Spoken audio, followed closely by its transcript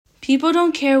People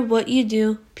don't care what you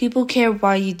do, people care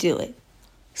why you do it.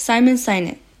 Simon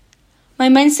Sinek. My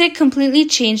mindset completely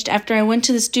changed after I went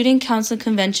to the Student Council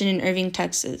Convention in Irving,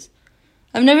 Texas.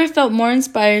 I've never felt more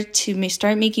inspired to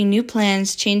start making new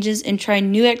plans, changes, and try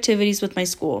new activities with my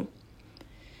school.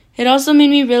 It also made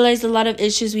me realize a lot of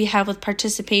issues we have with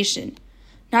participation,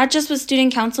 not just with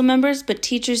student council members, but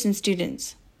teachers and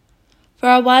students. For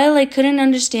a while, I couldn't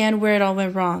understand where it all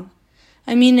went wrong.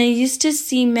 I used to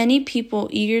see many people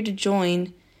eager to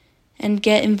join and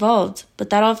get involved, but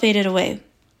that all faded away.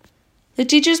 The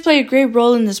teachers play a great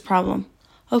role in this problem.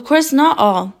 Of course, not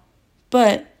all,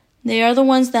 but they are the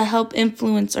ones that help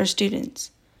influence our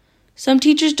students. Some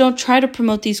teachers don't try to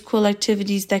promote these cool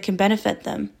activities that can benefit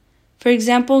them. For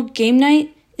example, game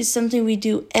night is something we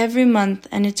do every month,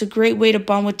 and it's a great way to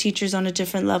bond with teachers on a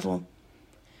different level.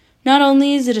 Not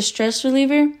only is it a stress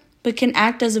reliever, but can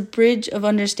act as a bridge of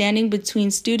understanding between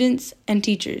students and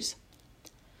teachers,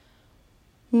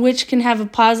 which can have a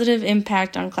positive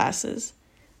impact on classes.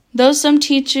 Though some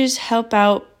teachers help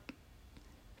out,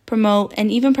 promote,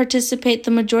 and even participate,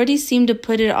 the majority seem to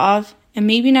put it off and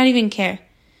maybe not even care.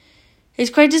 It's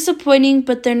quite disappointing,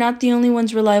 but they're not the only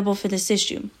ones reliable for this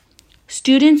issue.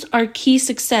 Students are key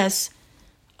success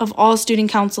of all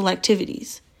student council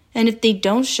activities, and if they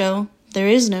don't show, there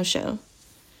is no show.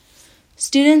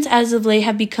 Students as of late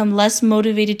have become less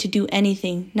motivated to do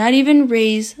anything, not even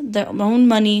raise their own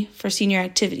money for senior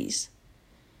activities.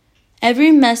 Every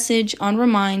message on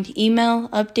Remind, email,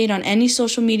 update on any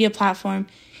social media platform,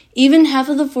 even half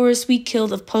of the forest we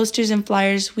killed of posters and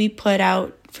flyers we put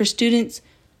out for students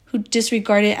who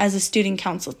disregard it as a student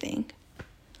council thing.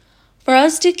 For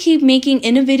us to keep making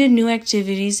innovative new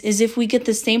activities is if we get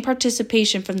the same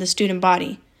participation from the student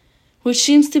body, which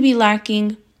seems to be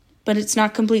lacking, but it's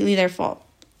not completely their fault.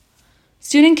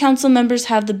 Student council members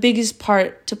have the biggest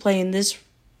part to play in this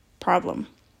problem.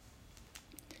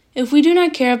 If we do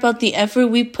not care about the effort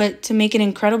we put to make an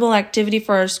incredible activity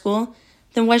for our school,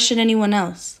 then why should anyone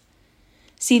else?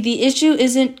 See, the issue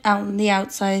isn't out on the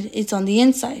outside, it's on the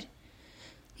inside.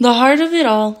 The heart of it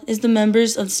all is the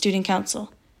members of the student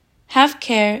council. Half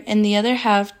care and the other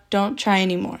half don't try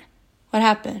anymore. What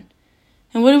happened?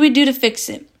 And what do we do to fix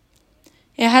it?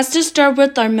 It has to start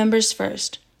with our members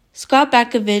first. Scott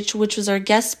Bakovich, which was our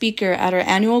guest speaker at our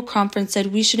annual conference, said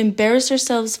we should embarrass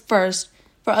ourselves first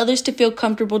for others to feel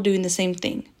comfortable doing the same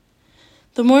thing.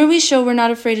 The more we show we're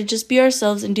not afraid to just be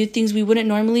ourselves and do things we wouldn't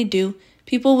normally do,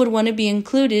 people would want to be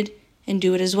included and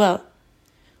do it as well.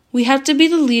 We have to be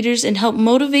the leaders and help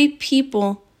motivate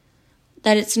people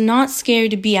that it's not scary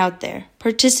to be out there,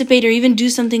 participate, or even do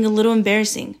something a little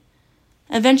embarrassing.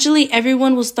 Eventually,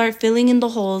 everyone will start filling in the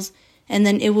holes, and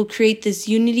then it will create this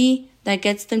unity that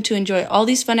gets them to enjoy all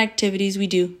these fun activities we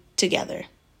do together.